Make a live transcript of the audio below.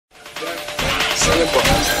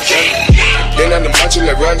Then on the macho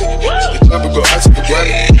like Randy. The chopper go out to the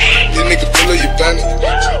granny. This nigga pull up your bandit.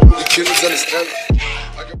 The killers understand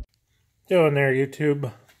it. Doing there,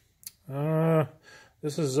 YouTube.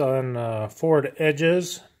 This is on Ford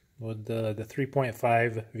Edges with the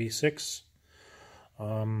 3.5 V6.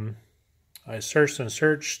 I searched and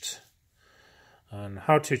searched on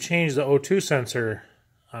how to change the O2 sensor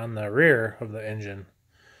on the rear of the engine,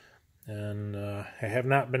 and I have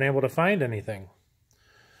not been able to find anything.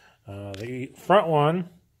 The front one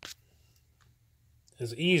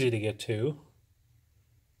is easy to get to.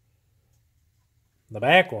 The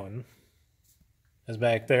back one is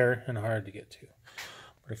back there and hard to get to.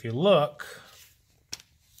 But if you look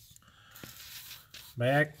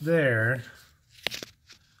back there,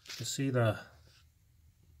 you see the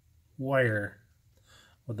wire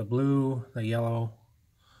with the blue, the yellow.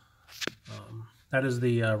 That is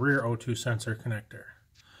the rear O2 sensor connector.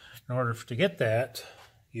 In order to get that,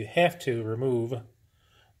 you have to remove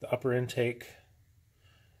the upper intake,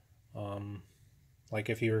 like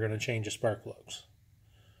if you were going to change the spark plugs.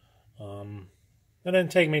 It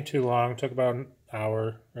didn't take me too long. It took about an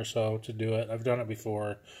hour or so to do it. I've done it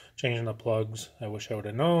before, changing the plugs. I wish I would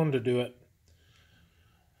have known to do it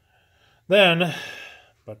then,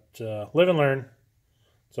 but live and learn.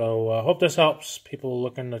 So I hope this helps people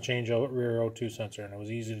looking to change a rear O2 sensor, and it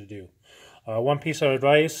was easy to do. One piece of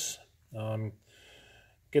advice,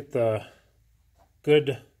 get the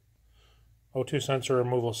good O2 sensor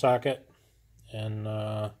removal socket, and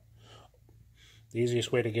the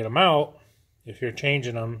easiest way to get them out, if you're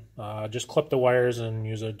changing them, just clip the wires and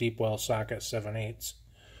use a deep well socket 7/8,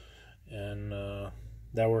 and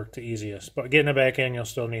that worked the easiest. But getting it back in, you'll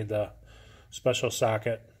still need the special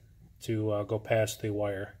socket to go past the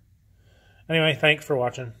wire. Anyway, thanks for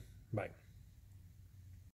watching. Bye.